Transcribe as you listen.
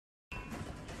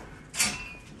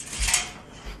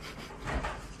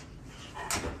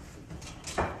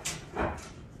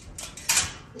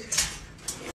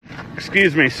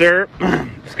Excuse me, sir.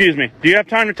 Excuse me. Do you have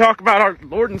time to talk about our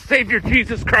Lord and Savior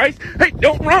Jesus Christ? Hey,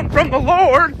 don't run from the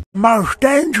Lord! Most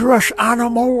dangerous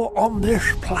animal on this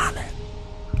planet.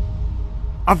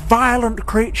 A violent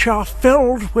creature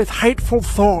filled with hateful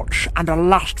thoughts and a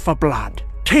lust for blood.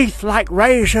 Teeth like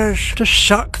razors to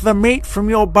suck the meat from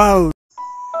your bones.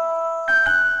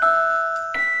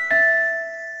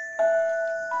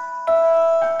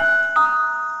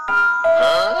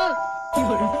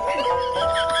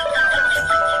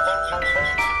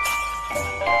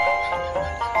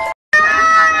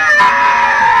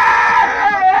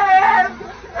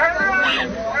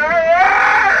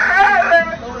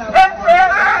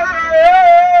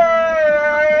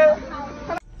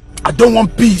 I don't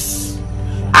want peace.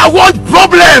 I want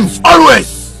problems,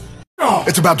 always.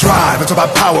 It's about drive, it's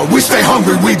about power. We stay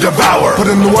hungry, we devour. Put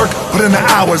in the work, put in the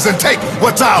hours, and take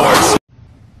what's ours.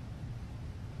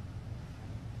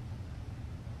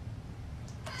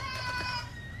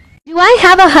 Do I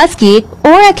have a husky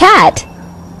or a cat?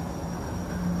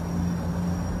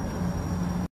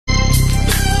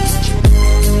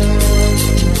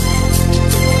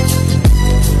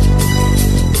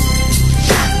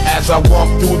 As I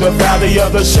walk through the valley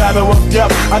of the shadow of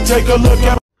death, I take a look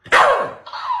at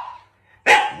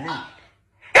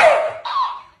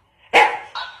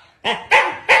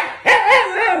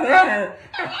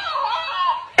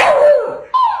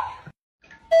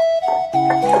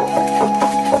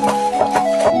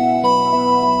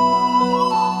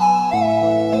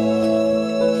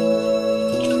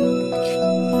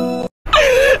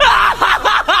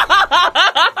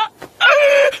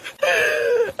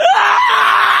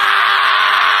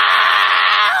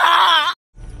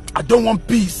I don't want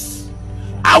peace.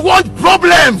 I want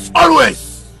problems,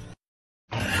 always.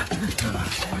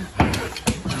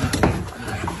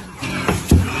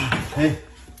 Hey,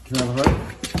 can I have a hug?